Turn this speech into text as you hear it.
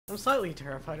I'm slightly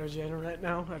terrified of Jaden right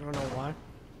now. I don't know why.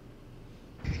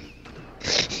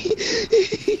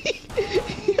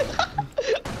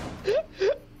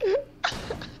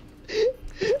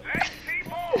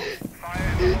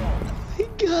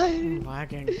 God. I'm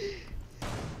lagging.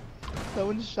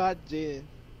 Someone shot Jaden.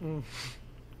 Mm.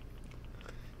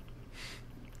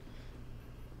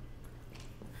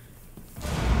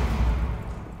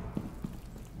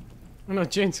 Oh no,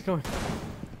 Jaden's going.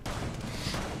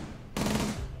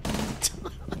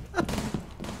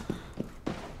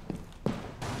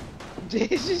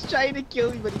 Jaden's just trying to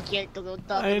kill me, but he can't because I'm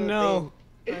top I of the know.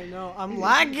 I know. I'm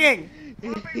lagging.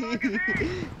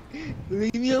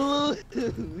 Leave me alone.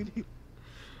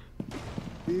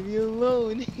 Leave me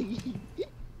alone.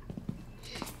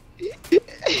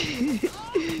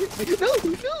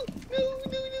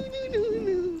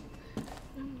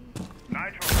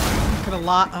 No.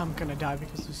 I'm gonna die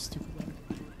because of this stupid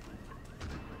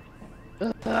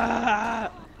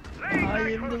lag. I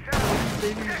am the first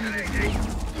baby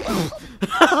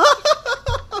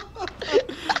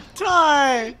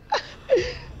Ty!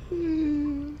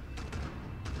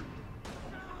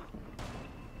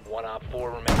 One op 4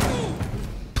 remaining.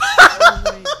 Oh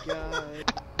my god.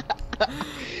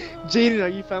 Jaden, are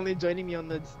you finally joining me on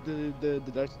the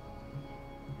dark?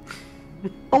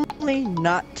 Only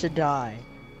not to die.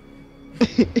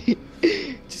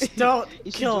 Just don't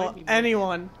kill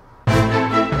anyone.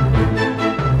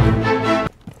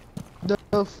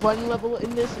 The fun level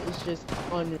in this is just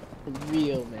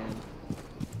unreal, man.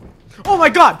 Oh my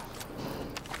god!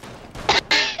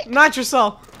 Not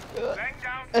yourself.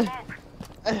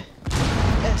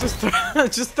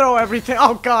 Just throw everything.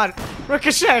 Oh god,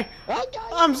 Ricochet.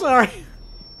 I'm sorry.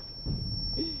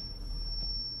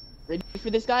 Ready for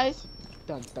this, guys?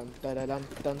 Dun dun dun dun dun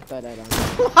dun dun dun.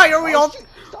 Why are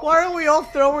we all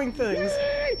throwing things?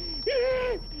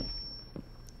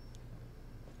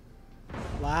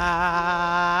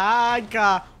 Lag.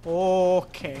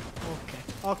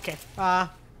 Okay.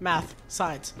 Math,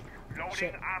 science.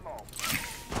 Shit.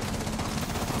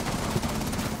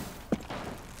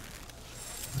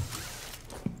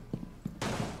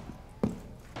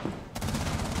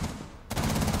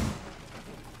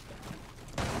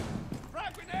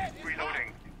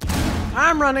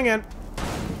 I'm running in.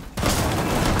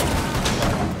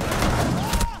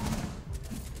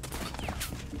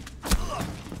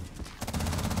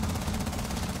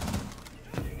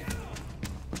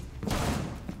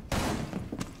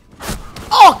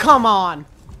 Oh, come on!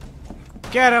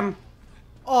 Get him!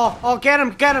 Oh, get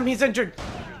him! He's injured!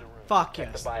 Fuck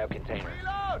yes. The bio container.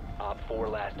 Op 4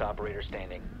 last operator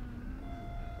standing.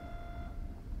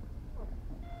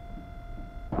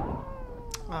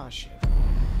 Oh shit.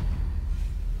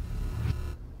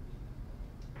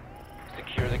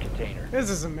 Secure the container. This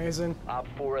is amazing. Op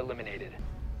 4 eliminated.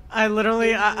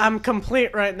 I'm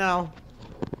complete right now.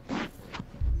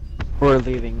 We're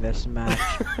leaving this match.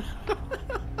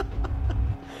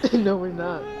 No, we're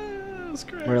not. That's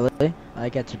great. Really? I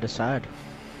get to decide.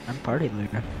 I'm party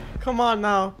leader. Come on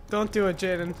now. Don't do it,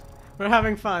 Jaden. We're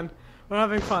having fun.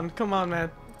 Come on,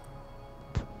 man.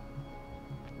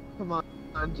 Come on,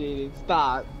 Jaden.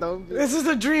 Stop. Don't do This is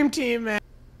a dream team, man.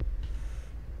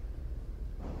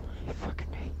 I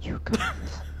fucking hate you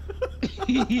guys.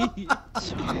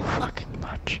 So fucking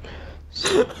much.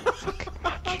 So fucking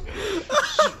much.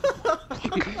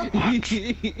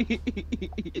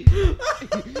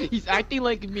 He's acting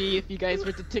like me if you guys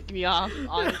were to tick me off.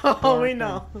 Oh, we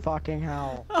know. Fucking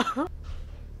hell. I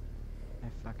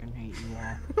fucking hate you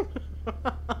all.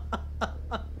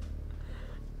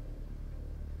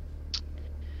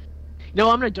 No,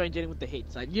 I'm gonna join Jaden with the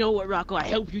hate side. You know what, Rocco? I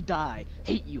hope you die.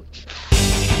 Hate you.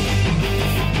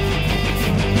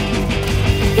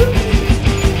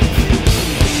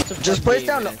 Just place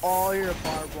down all your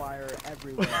barbed wire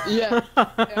everywhere. Yeah.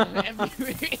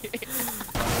 Everywhere.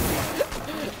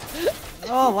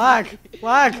 Oh, lag.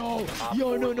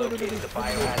 Yo, no. You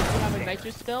have a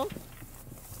nitrous spell?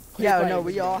 Yeah, no,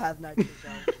 we all have nitrous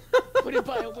cells. Put it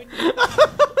by a window.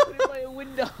 Put it by a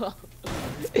window.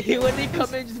 When they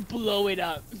come in, just blow it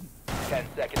up. 10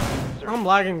 seconds. I'm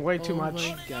lagging way too much.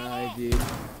 Oh my god, dude.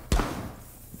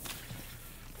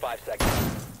 5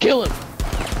 seconds. Kill him!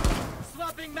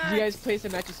 Did you guys place a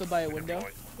nitrous cell by a window?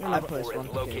 I placed one.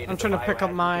 I'm trying to pick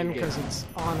up mine because it's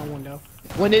on a window.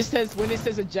 When it says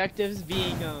objectives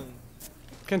being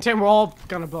Contain, we're all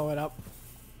gonna blow it up.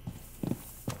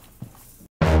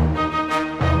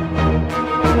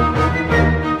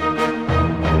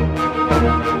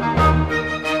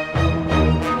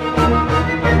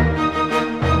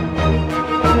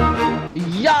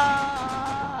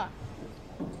 Yeah!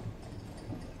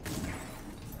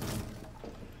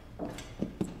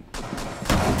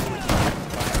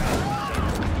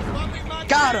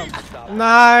 Got him!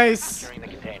 Nice. Securing the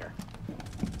container.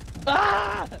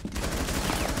 Ah!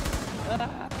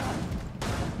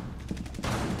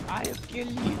 I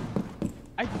kill you.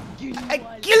 I kill you. I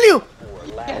kill you.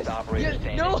 4 last operator yes,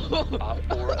 standing. no. Op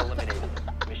 4 eliminated.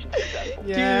 Mission successful.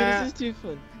 Yeah. Dude, this is too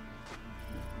fun.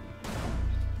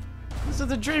 This is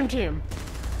the dream team.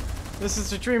 This is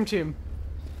the dream team.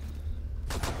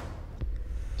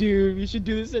 Dude, we should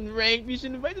do this in rank. We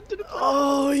should invite them to the party.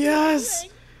 Oh yes.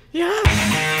 Yes.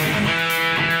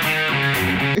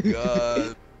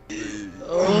 God.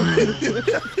 Oh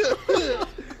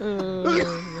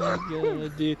my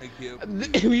god, dude. I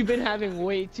can't We've been having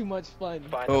way too much fun.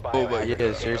 Find the Oh, biohazard Yeah,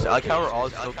 container seriously. I like how we're all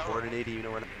location. so coordinated, even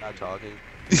though we're not talking.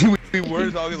 we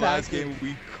weren't talking last Exactly. game.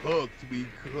 We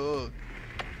cooked.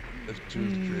 That's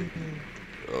true.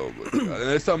 Oh my god. And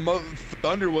that's some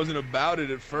Thunder wasn't about it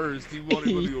at first. He wanted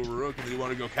to go Rook and he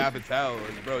wanted to go Capital.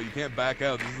 Like, bro, you can't back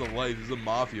out. This is a life. This is a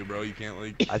mafia, bro. You can't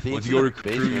like. I think once it's you go in the recruit,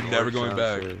 basement you're never or going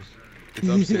back. downstairs. It's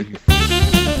upstairs.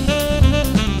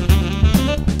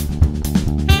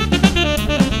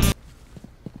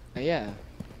 You Yeah.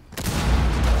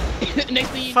 Next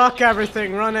thing you Fuck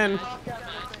everything. Run in.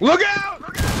 Look out!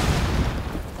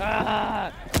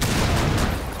 Ah!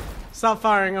 Stop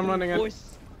firing. I'm running in.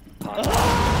 Voice.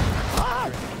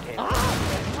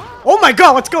 Oh my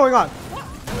god, what's going on?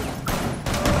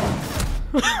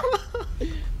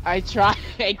 I tried.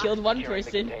 I killed one Securing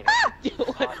the person.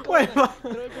 container. Wait, what?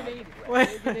 Throw a grenade. Wait.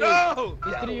 Throw a grenade. No!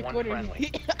 Just Down throw to your one quarter.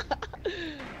 friendly.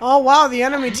 Oh wow, the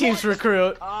enemy team's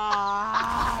recruit.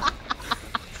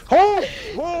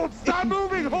 Hold! Stop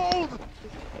moving! Hold!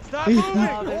 Stop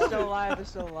moving! They're still alive, they're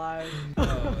still alive. All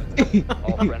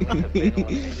friendlies have been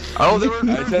eliminated. Oh, they were.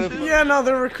 I said it- Yeah, no,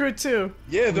 they're recruit too.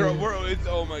 Yeah, it's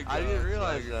oh my god. I didn't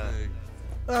realize that.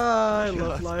 I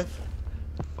love life.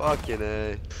 Fucking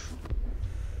A.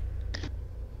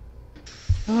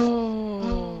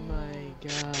 Oh my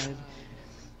god.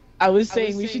 I was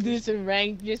saying we should do this in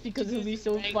rank just because it would be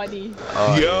so funny.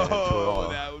 Oh, Yo, yeah, until we're all-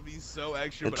 that would be so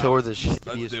extra. but until we're the Let's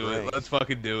shittiest do it. ranks. Let's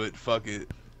fucking do it. Fuck it.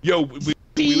 Yo,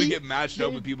 we would get matched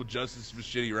up with people just as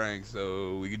shitty ranks,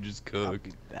 so we can just cook.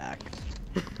 Back.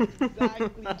 Exactly.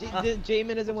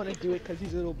 Jamin doesn't want to do it because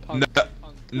he's a little punk.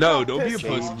 No, don't be a Piss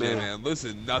pussy, off. man.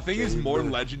 Listen, nothing is more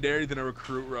legendary than a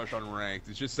recruit rush on ranked.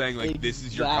 It's just saying like this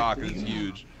is your cock and it's Exactly.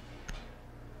 huge.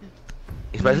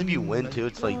 Especially if you win too,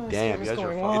 it's like, Oh, damn, what's you guys are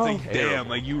going fucking on? It's like damn,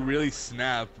 like you really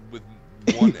snap with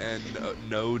one N,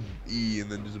 no E, and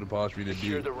then just an apostrophe and a D.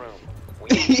 Secure the room. We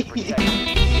need to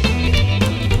protect.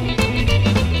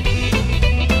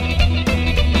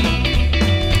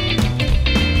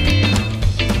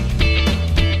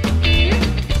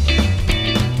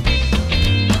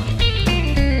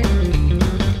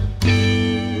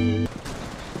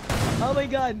 Oh my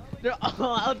god, they're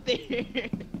all out there.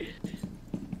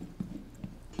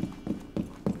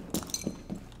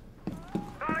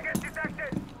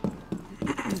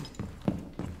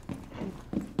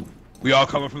 We all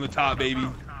coming from the top, baby.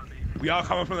 We all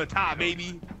coming from the top,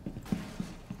 baby.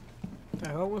 The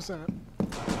hell was that?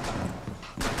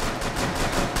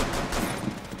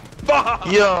 Fuck!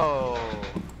 Yo!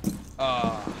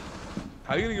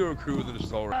 How you gonna go recruit with an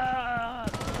assault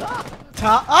rifle?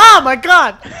 Oh my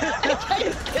god!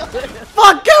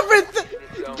 Fuck everything!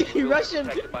 You rush him.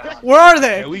 Where are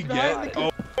they? Can we get?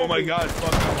 Oh my god!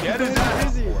 Fucking get his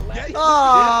ass! Get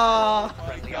Ah!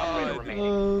 Friendly operator God. remaining.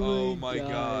 Oh my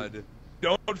god!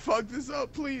 Don't fuck this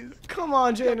up, please. Come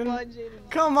on, Come Jaden. on, Jaden.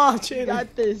 Come on, You Jaden.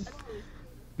 got this.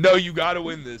 No, you gotta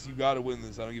win this. You gotta win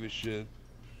this. I don't give a shit.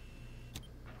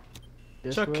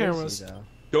 Check cameras.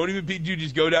 Don't even be, dude.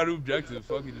 Just go down to objective.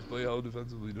 Fuck it. Just play hell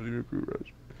defensively. Don't even recruit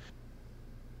rush.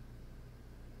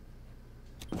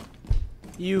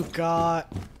 You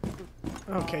got.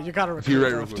 Okay, you gotta If you're recruit.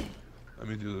 right, real left. quick. Let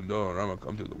me through the door. I'm gonna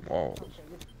come through the walls.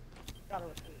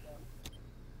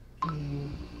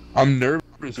 I'm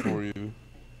nervous for you.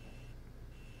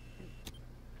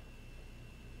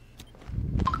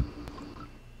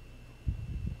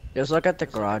 Just look at the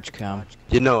garage cam.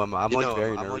 You know, I'm like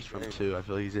very nervous for him too. I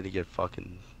feel like he's gonna get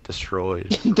fucking destroyed.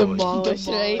 Demolished,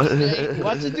 right?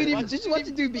 Watch the dude. Just watch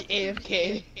the dude be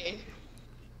AFK.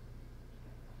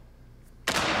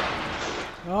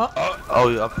 Oh,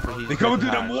 Oh, he's They coming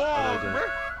through them Oh, walls, they're- bro.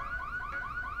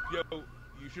 Yo,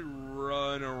 you should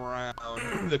run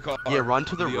around the car. Yeah, run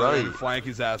to the other right. end. Flank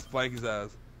his ass. Flank his ass.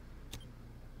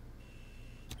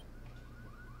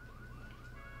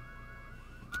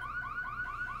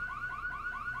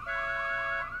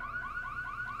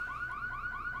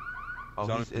 Oh,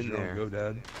 on he's his in drone. there. Go,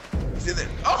 Dad. He's in there.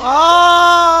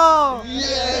 oh!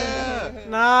 Yeah!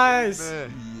 Nice.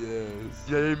 Yes.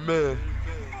 Yeah, man.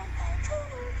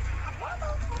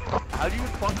 How do you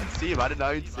fucking see him? I did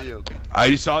not even see him.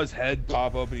 I saw his head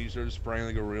pop up and he started spraying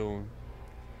like a real one.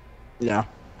 Yeah.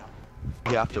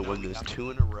 We have to win this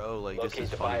 2 in a row. Like this Locate is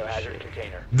the funny as biohazard shit.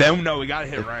 container. Then no, we gotta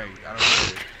hit rank. I don't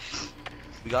know.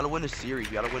 We gotta win a series.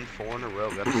 We gotta win 4 in a row.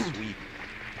 We gotta sweep.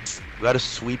 We gotta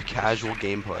sweep casual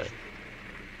gameplay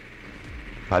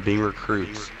by being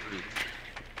recruits.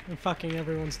 And fucking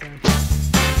everyone's down.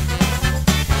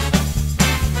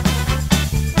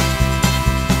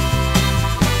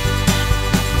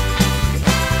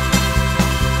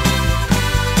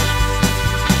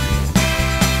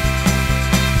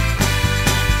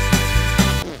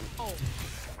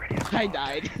 I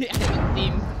died. I haven't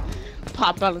seen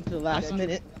pop out until the last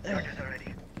minute.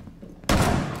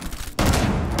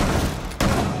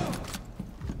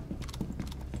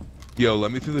 Yo,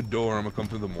 let me through the door. I'm gonna come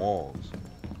through the walls.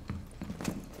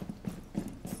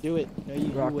 Do it. No, you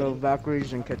Rocco,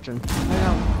 Valkyries in kitchen. I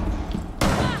know.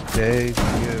 Thank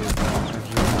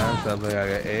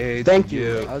you. Thank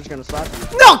you. I was gonna slap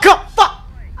you. No, come fuck!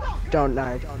 Don't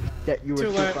knife. That you were Too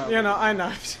late. far. You know, I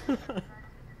knifed.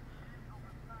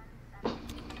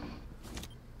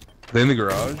 They in the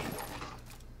garage?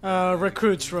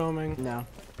 Recruits roaming. No.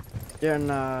 They're in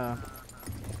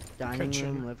dining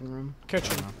Kitchen. room, living room.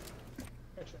 Kitchen.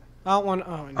 Out one.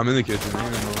 Oh, I'm in the kitchen. I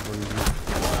don't know what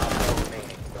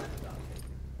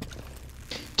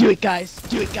it Do it, guys.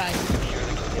 Do it, guys.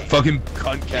 is. Fucking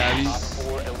cunt caddy.